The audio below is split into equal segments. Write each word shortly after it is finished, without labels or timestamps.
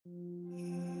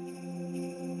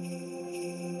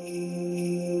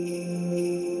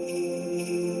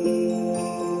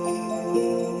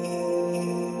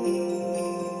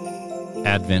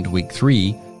Advent Week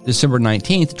 3, December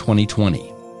 19th,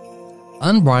 2020.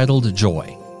 Unbridled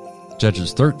Joy.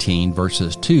 Judges 13,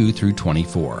 verses 2 through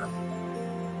 24.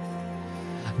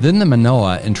 Then the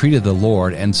Manoah entreated the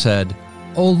Lord and said,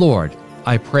 O Lord,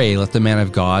 I pray let the man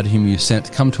of God whom you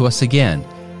sent come to us again,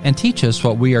 and teach us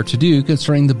what we are to do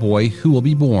concerning the boy who will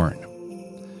be born.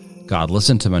 God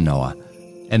listened to Manoah,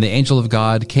 and the angel of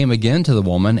God came again to the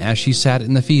woman as she sat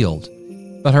in the field.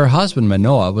 But her husband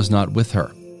Manoah was not with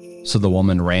her. So the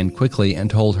woman ran quickly and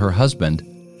told her husband,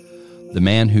 The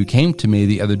man who came to me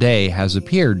the other day has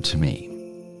appeared to me.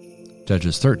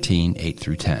 Judges 13, 8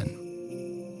 through 10.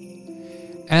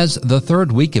 As the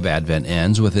third week of Advent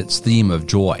ends with its theme of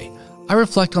joy, I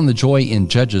reflect on the joy in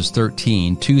Judges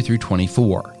 13, 2 through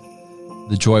 24.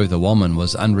 The joy of the woman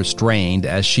was unrestrained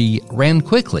as she ran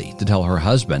quickly to tell her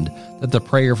husband that the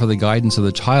prayer for the guidance of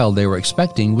the child they were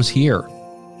expecting was here.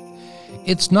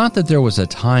 It's not that there was a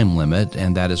time limit,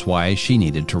 and that is why she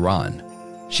needed to run.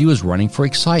 She was running for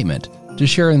excitement, to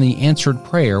share in the answered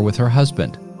prayer with her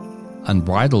husband.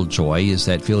 Unbridled joy is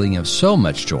that feeling of so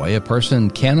much joy a person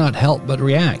cannot help but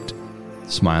react,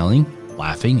 smiling,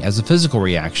 laughing as a physical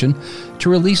reaction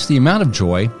to release the amount of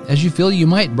joy as you feel you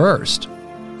might burst.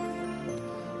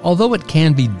 Although it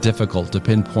can be difficult to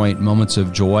pinpoint moments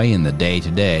of joy in the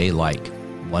day-to-day, like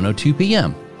 1:02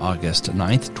 p.m., August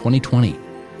 9th, 2020,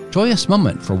 joyous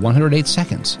moment for 108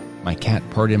 seconds. My cat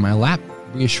purred in my lap,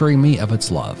 reassuring me of its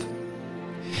love.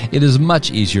 It is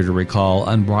much easier to recall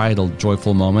unbridled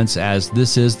joyful moments as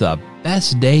this is the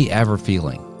best day ever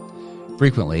feeling.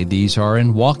 Frequently, these are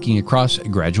in walking across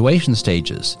graduation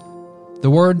stages, the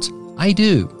words, I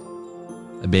do,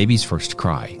 a baby's first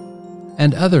cry,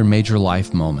 and other major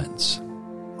life moments.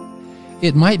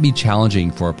 It might be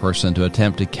challenging for a person to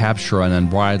attempt to capture an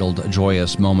unbridled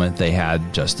joyous moment they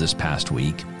had just this past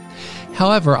week.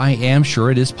 However, I am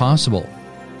sure it is possible.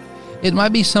 It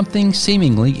might be something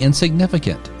seemingly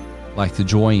insignificant, like the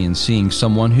joy in seeing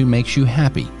someone who makes you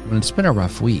happy when it's been a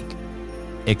rough week.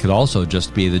 It could also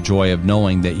just be the joy of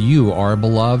knowing that you are a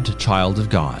beloved child of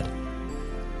God.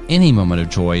 Any moment of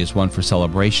joy is one for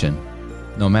celebration,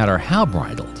 no matter how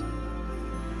bridled.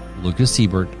 Lucas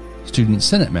Siebert, Student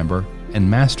Senate Member and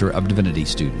Master of Divinity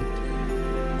student.